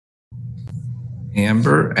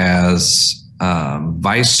Amber as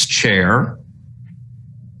vice chair.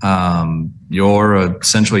 You're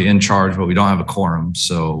essentially in charge, but we don't have a quorum.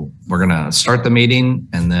 So we're going to start the meeting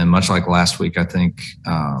and then, much like last week, I think,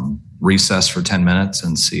 recess for 10 minutes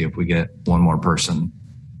and see if we get one more person.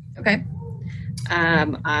 Okay.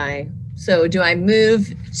 So do I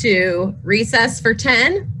move to recess for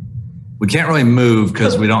 10? We can't really move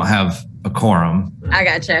because we don't have a quorum. I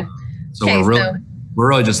gotcha. So okay, we're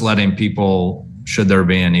really just letting people, should there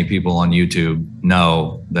be any people on YouTube,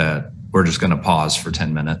 know that we're just going to pause for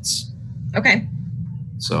 10 minutes. Okay.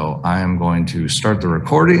 So I am going to start the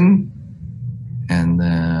recording, and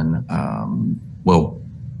then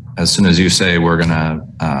as soon as you say we're going to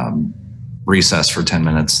recess for 10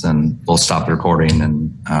 minutes, then we'll stop the recording,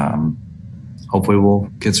 and hopefully we'll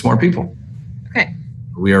get some more people. Okay.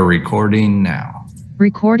 We are recording now.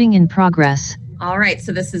 Recording in progress. All right,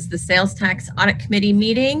 so this is the Sales Tax Audit Committee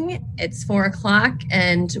meeting. It's 4 o'clock,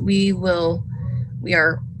 and we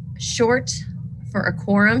are short for a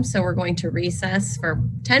quorum, so we're going to recess for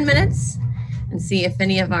 10 minutes and see if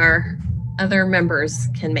any of our other members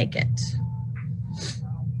can make it.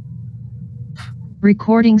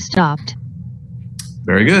 Recording stopped.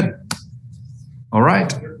 Very good. All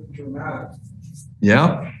right.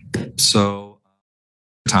 Yeah. So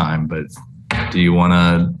time, but do you want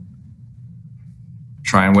to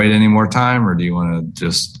try and wait any more time, or do you want to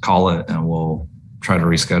just call it and we'll try to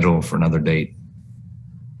reschedule for another date?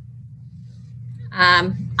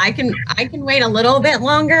 I can wait a little bit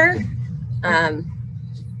longer.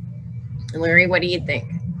 Larry, what do you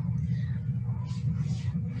think?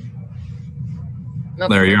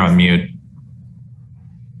 Larry, you're on mute.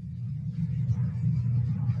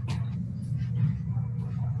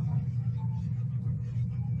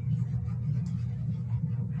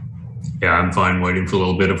 Yeah, I'm fine waiting for a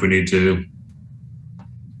little bit if we need to.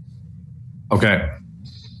 Okay.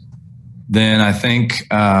 Then I think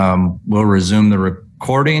we'll resume the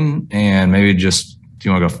recording, and maybe just, do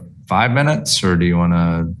you want to go 5 minutes, or do you want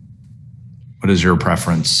to, what is your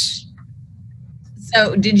preference?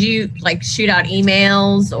 So did you shoot out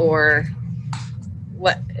emails or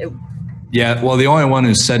what? Yeah, well, the only one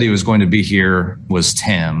who said he was going to be here was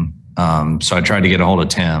Tim. So I tried to get a hold of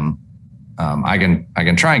Tim. I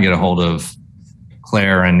can try and get a hold of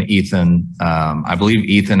Claire and Ethan. I believe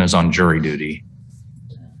Ethan is on jury duty.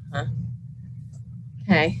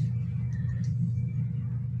 Okay.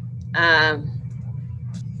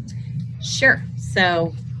 Sure.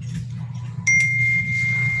 So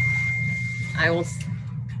I will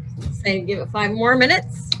say give it 5 more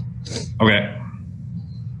minutes. Okay.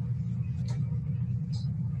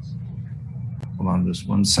 Hold on just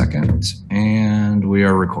 1 second, and we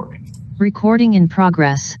are recording. Recording in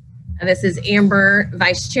progress. This is Amber,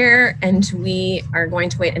 Vice Chair, and we are going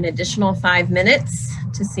to wait an additional 5 minutes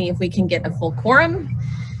to see if we can get a full quorum.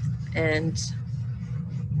 And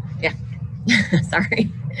yeah,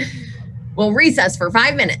 sorry. We'll recess for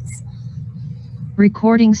 5 minutes.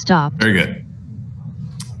 Recording stopped. Very good.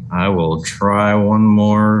 I will try one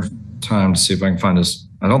more time to see if I can find his.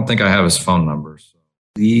 I don't think I have his phone number. So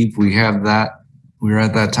I believe we have that. We were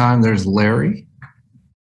at that time. There's Larry.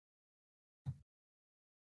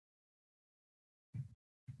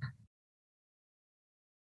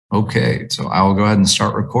 Okay, so I will go ahead and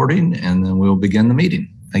start recording, and then we'll begin the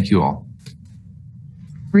meeting. Thank you all.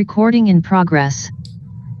 Recording in progress.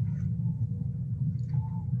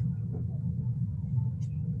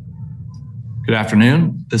 Good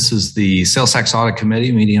afternoon. This is the Sales Tax Audit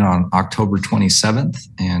Committee meeting on October 27th.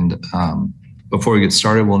 And before we get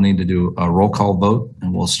started, we'll need to do a roll call vote,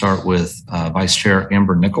 and we'll start with Vice Chair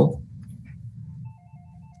Amber Nickel.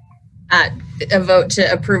 A vote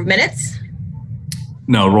to approve minutes?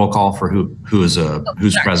 No, roll call for who's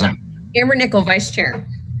present. Amber Nickel, Vice Chair.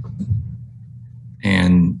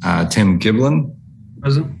 And Tim Giblin.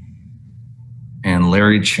 Present. And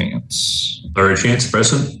Larry Chance. Larry Chance,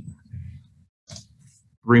 present.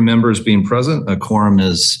 3 members being present. A quorum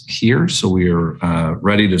is here, so we are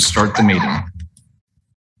ready to start the meeting.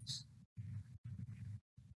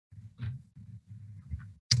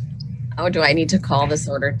 Oh, do I need to call this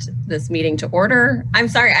meeting to order? I'm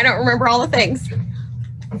sorry, I don't remember all the things.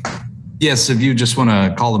 Yes, if you just want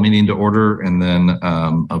to call the meeting to order, and then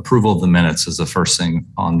approval of the minutes is the first thing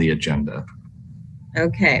on the agenda.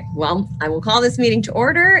 Okay, well, I will call this meeting to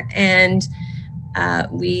order, and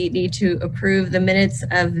we need to approve the minutes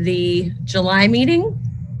of the July meeting.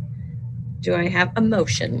 Do I have a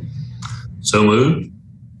motion? So moved.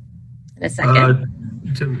 In a second.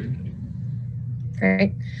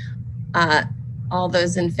 Great. All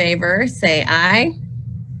those in favor say aye.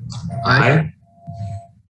 Aye.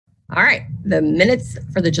 All right, the minutes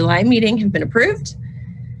for the July meeting have been approved.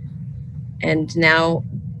 And now,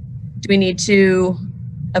 do we need to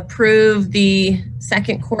approve the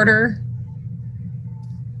second quarter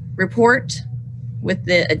report with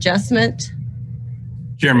the adjustment?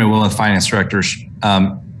 Jeremy Wilmoth, Finance Director.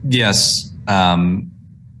 Yes.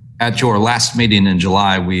 At your last meeting in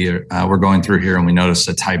July, we were going through here and we noticed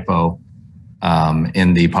a typo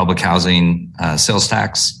in the public housing sales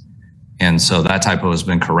tax. And so that typo has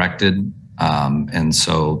been corrected. And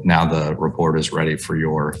so now the report is ready for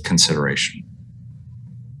your consideration.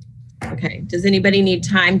 Okay, does anybody need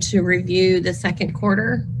time to review the second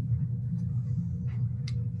quarter?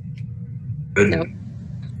 Good. No.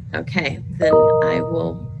 Okay, then I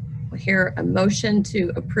will hear a motion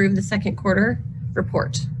to approve the second quarter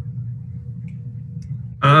report.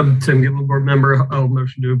 Tim Gibble, board member. I'll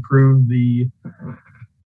motion to approve the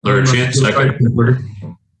Larry Chance, second.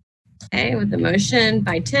 Okay, with the motion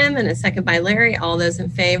by Tim and a second by Larry, all those in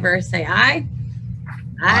favor say aye.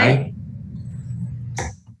 Aye.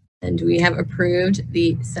 And we have approved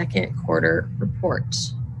the second quarter report.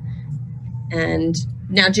 And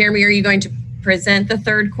now, Jeremy, are you going to present the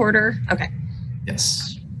third quarter? Okay.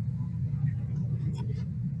 Yes.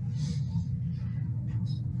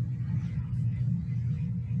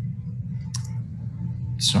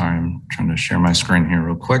 Sorry, I'm trying to share my screen here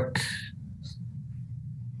real quick.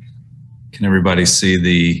 Can everybody see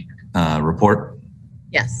the report?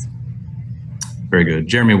 Yes. Very good.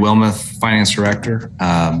 Jeremy Wilmoth, Finance Director.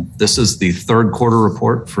 This is the third quarter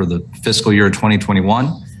report for the fiscal year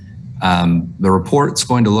 2021. The report's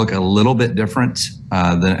going to look a little bit different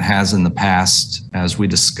than it has in the past. As we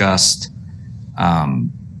discussed,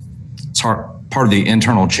 it's part of the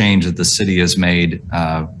internal change that the city has made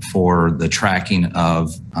for the tracking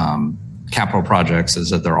of capital projects is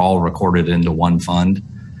that they're all recorded into one fund.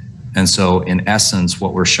 And so in essence,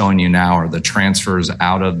 what we're showing you now are the transfers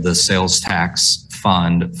out of the sales tax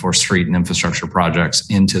fund for street and infrastructure projects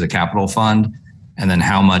into the capital fund, and then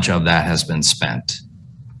how much of that has been spent.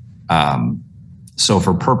 So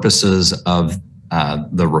for purposes of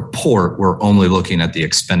the report, we're only looking at the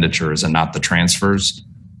expenditures and not the transfers.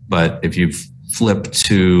 But if you flip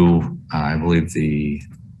to, I believe, the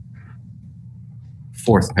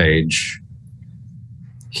fourth page,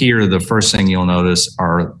 here, the first thing you'll notice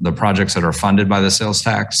are the projects that are funded by the sales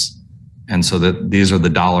tax. And so that these are the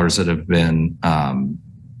dollars that have been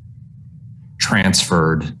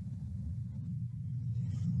transferred.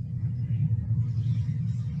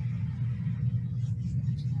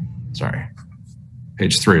 Sorry,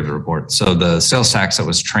 page 3 of the report. So the sales tax that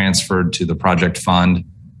was transferred to the project fund.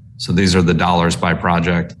 So these are the dollars by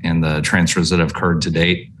project and the transfers that have occurred to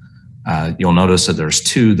date. You'll notice that there's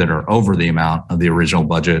 2 that are over the amount of the original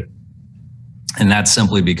budget. And that's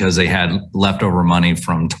simply because they had leftover money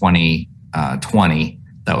from 2020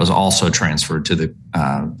 that was also transferred to the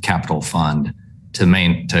capital fund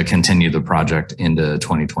to continue the project into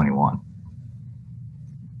 2021.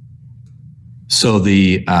 So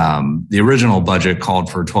the original budget called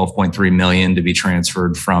for $12.3 million to be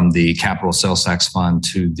transferred from the capital sales tax fund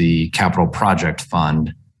to the capital project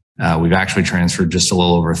fund. We've actually transferred just a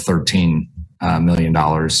little over $13 million.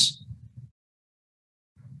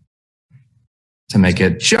 To make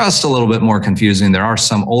it just a little bit more confusing, there are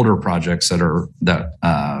some older projects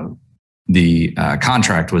that the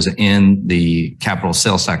contract was in the capital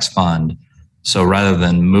sales tax fund. So rather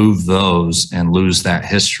than move those and lose that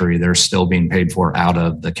history, they're still being paid for out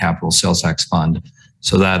of the capital sales tax fund.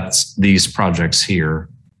 So that's these projects here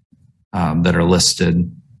that are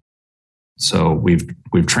listed. So we've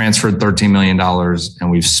transferred $13 million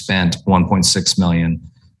and we've spent $1.6 million.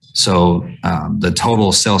 So the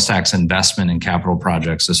total sales tax investment in capital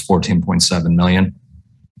projects is $14.7 million.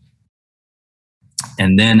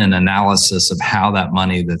 And then an analysis of how that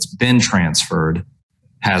money that's been transferred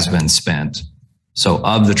has been spent. So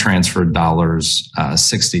of the transferred dollars,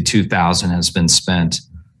 62,000 has been spent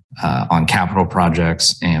on capital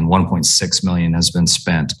projects and 1.6 million has been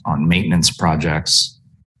spent on maintenance projects.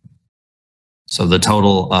 So the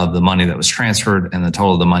total of the money that was transferred and the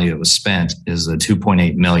total of the money that was spent is the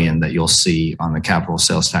 2.8 million that you'll see on the capital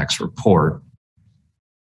sales tax report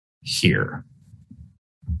here.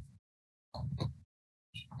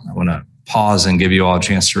 I want to pause and give you all a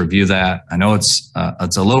chance to review that. I know it's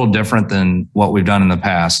a little different than what we've done in the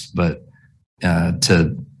past, but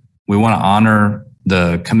we want to honor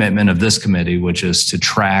the commitment of this committee, which is to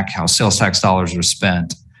track how sales tax dollars are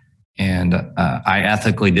spent. And I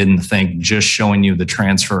ethically didn't think just showing you the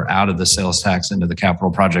transfer out of the sales tax into the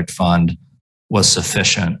capital project fund was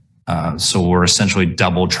sufficient. So we're essentially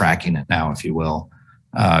double tracking it now, if you will.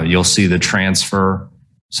 You'll see the transfer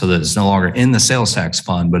so that it's no longer in the sales tax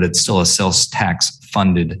fund, but it's still a sales tax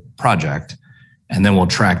funded project. And then we'll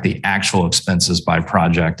track the actual expenses by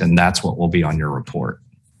project, and that's what will be on your report.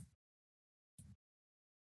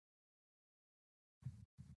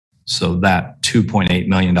 So that $2.8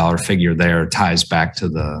 million figure there ties back to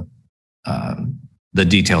the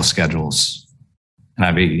detail schedules. And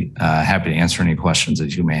I'd be happy to answer any questions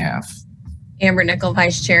that you may have. Amber Nickel,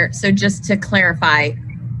 Vice Chair. So just to clarify,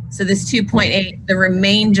 so this 2.8, the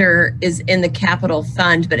remainder is in the capital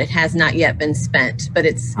fund, but it has not yet been spent, but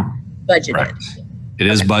it's budgeted. Correct. It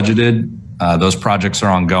is budgeted. Those projects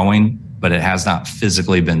are ongoing, but it has not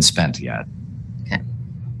physically been spent yet. Okay.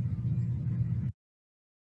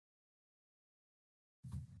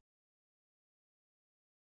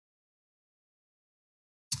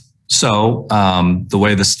 So the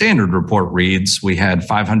way the standard report reads, we had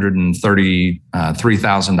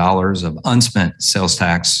 $533,000 of unspent sales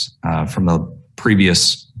tax from the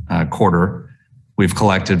previous quarter. We've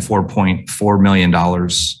collected $4.4 million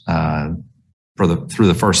through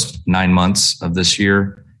the first 9 months of this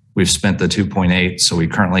year. We've spent the 2.8, so we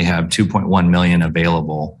currently have 2.1 million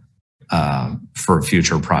available for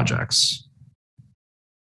future projects.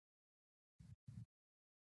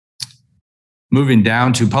 Moving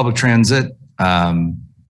down to public transit,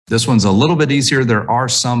 this one's a little bit easier. There are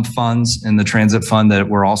some funds in the transit fund that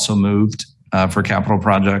were also moved for capital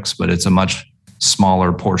projects, but it's a much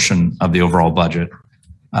smaller portion of the overall budget.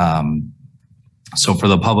 So for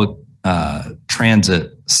the public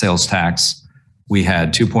transit sales tax, we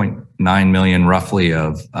had 2.9 million roughly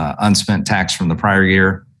of unspent tax from the prior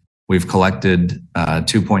year. We've collected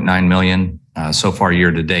 2.9 million so far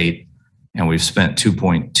year to date, and we've spent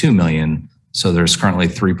 2.2 million. So there's currently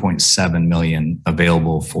 3.7 million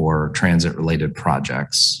available for transit related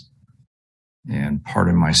projects. And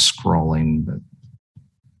pardon my scrolling, but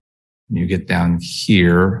when you get down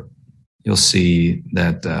here, you'll see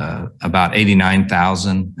that about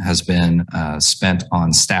 89,000 has been spent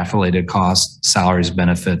on staff related costs, salaries,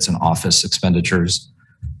 benefits, and office expenditures.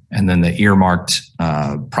 And then the earmarked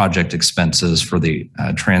project expenses for the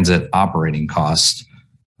transit operating cost,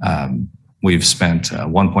 we've spent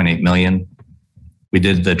 1.8 million. We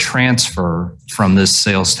did the transfer from this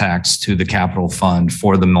sales tax to the capital fund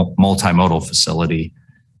for the multimodal facility.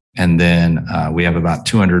 And then we have about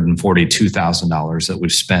 $242,000 that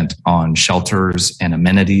we've spent on shelters and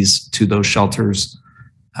amenities to those shelters.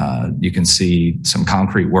 You can see some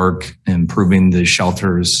concrete work, improving the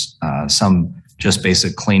shelters, some just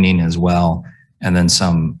basic cleaning as well, and then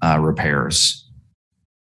some repairs.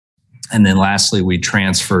 And then lastly, we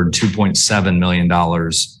transferred $2.7 million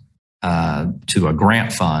to a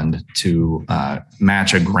grant fund to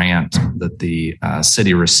match a grant that the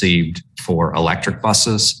city received for electric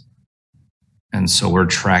buses. And so we're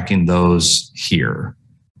tracking those here.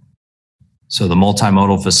 So the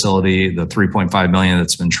multimodal facility, the 3.5 million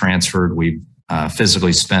that's been transferred, we've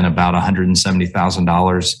physically spent about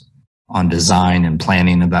 $170,000 on design and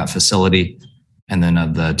planning of that facility. And then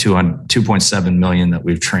of the 2.7 million that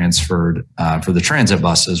we've transferred for the transit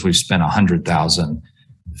buses, we've spent 100,000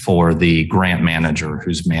 for the grant manager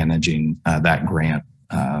who's managing that grant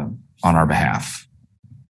on our behalf.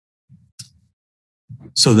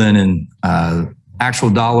 So then in actual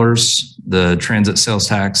dollars, the transit sales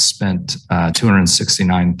tax spent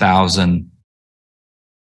 269,000.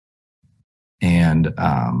 And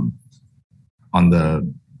on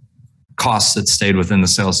the costs that stayed within the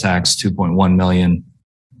sales tax, 2.1 million.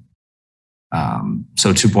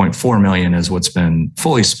 So 2.4 million is what's been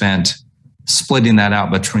fully spent. Splitting that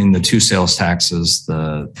out between the two sales taxes,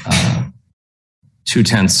 the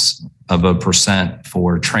 0.2%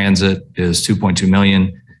 for transit is 2.2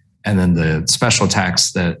 million, and then the special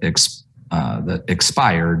tax that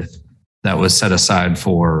expired, that was set aside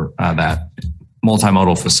for that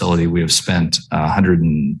multimodal facility, we have spent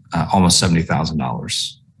almost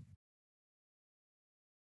 $70,000.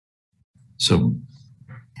 So,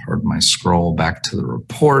 pardon my scroll back to the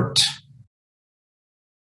report.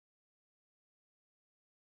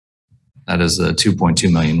 That is the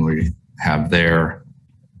 2.2 million we have there,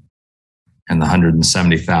 and the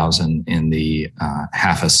 170,000 in the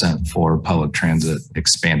half a cent for public transit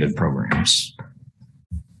expanded programs.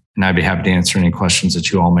 And I'd be happy to answer any questions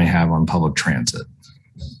that you all may have on public transit.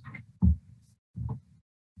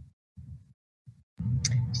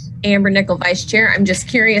 Amber Nickel, Vice Chair. I'm just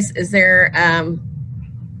curious, is there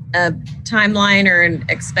a timeline or an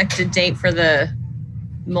expected date for the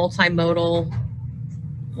multimodal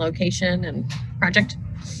location and project?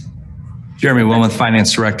 Jeremy Wilmoth,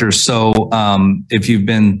 Finance Director. So if you've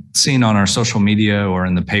been seen on our social media or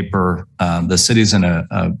in the paper, the city's in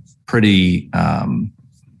a pretty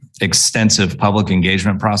extensive public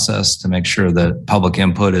engagement process to make sure that public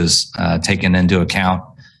input is taken into account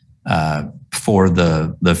for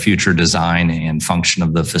the future design and function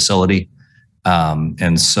of the facility.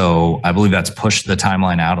 And so I believe that's pushed the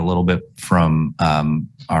timeline out a little bit from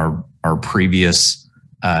our previous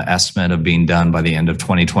estimate of being done by the end of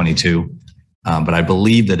 2022. But I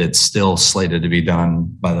believe that it's still slated to be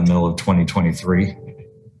done by the middle of 2023.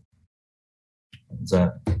 Is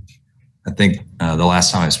that? I think the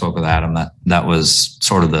last time I spoke with Adam, that was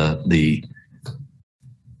sort of the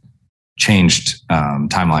changed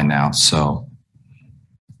timeline now. So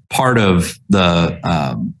part of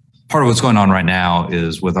what's going on right now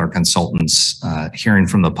is with our consultants hearing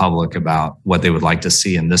from the public about what they would like to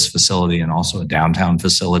see in this facility and also a downtown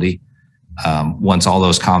facility. Once all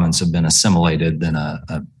those comments have been assimilated, then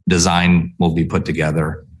a design will be put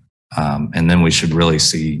together. And then we should really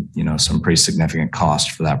see, some pretty significant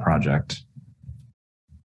cost for that project.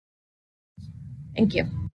 Thank you.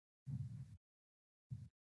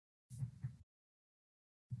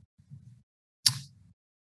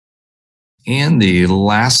 And the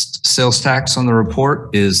last sales tax on the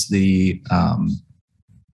report is the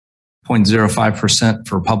 0.05%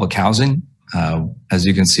 for public housing. As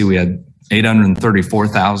you can see, we had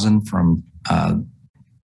 $834,000 from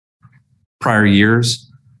prior years.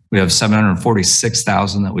 We have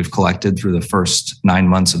 $746,000 that we've collected through the first 9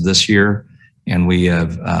 months of this year, and we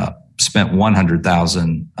have spent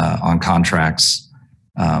 $100,000 on contracts.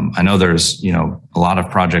 I know there's a lot of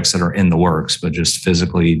projects that are in the works, but just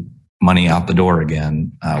physically money out the door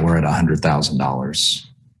again, we're at $100,000.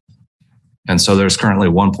 And so there's currently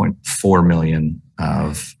 $1.4 million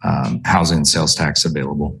of housing sales tax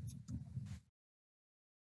available.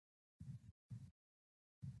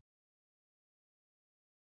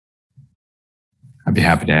 I'd be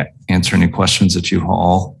happy to answer any questions that you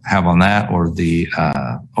all have on that or the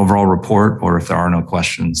overall report, or if there are no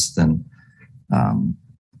questions, then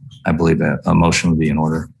I believe that a motion would be in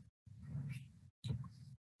order.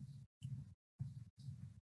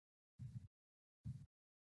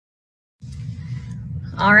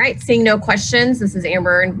 All right, seeing no questions, this is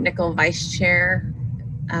Amber Nickel, Vice Chair.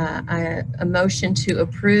 A motion to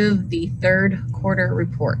approve the third quarter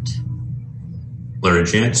report. Larry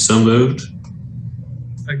Chance, so moved.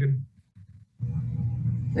 Second.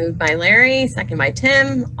 Moved by Larry, second by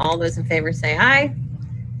Tim. All those in favor say aye.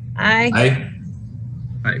 Aye. Aye.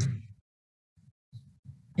 Aye.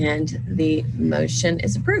 And the motion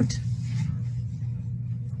is approved.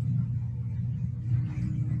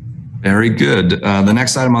 Very good. The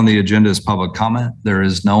next item on the agenda is public comment. There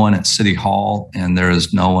is no one at City Hall and there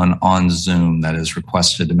is no one on Zoom that is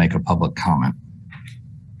requested to make a public comment.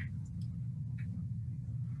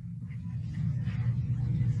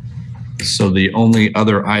 So the only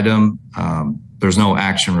other item, there's no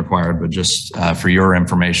action required, but just for your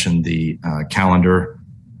information, the calendar,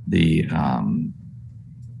 the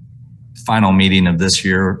final meeting of this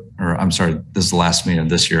year, or I'm sorry, this is the last meeting of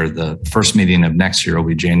this year. The first meeting of next year will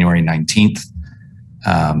be January 19th.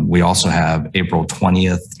 We also have April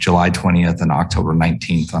 20th, July 20th, and October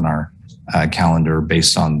 19th on our calendar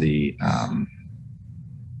based on the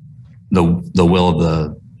will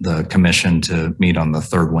of the commission to meet on the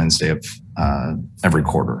third Wednesday of every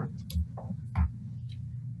quarter.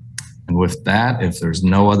 And with that, if there's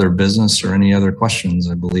no other business or any other questions,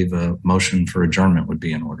 I believe a motion for adjournment would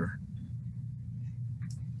be in order.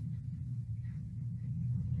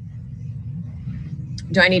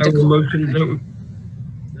 Do I need I to will motion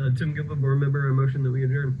that Tim Gilpin, board member, a motion that we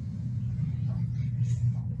adjourn.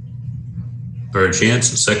 Larry Chance,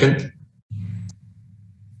 second.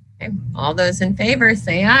 Okay. All those in favor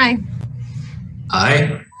say aye.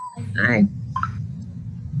 Aye. Aye.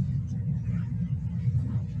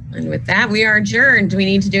 And with that, we are adjourned. Do we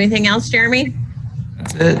need to do anything else, Jeremy?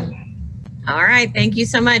 That's it. All right. Thank you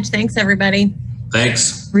so much. Thanks, everybody.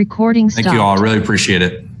 Thanks. Recording stopped. Thank you all. I really appreciate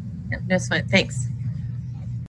it. No sweat. Thanks.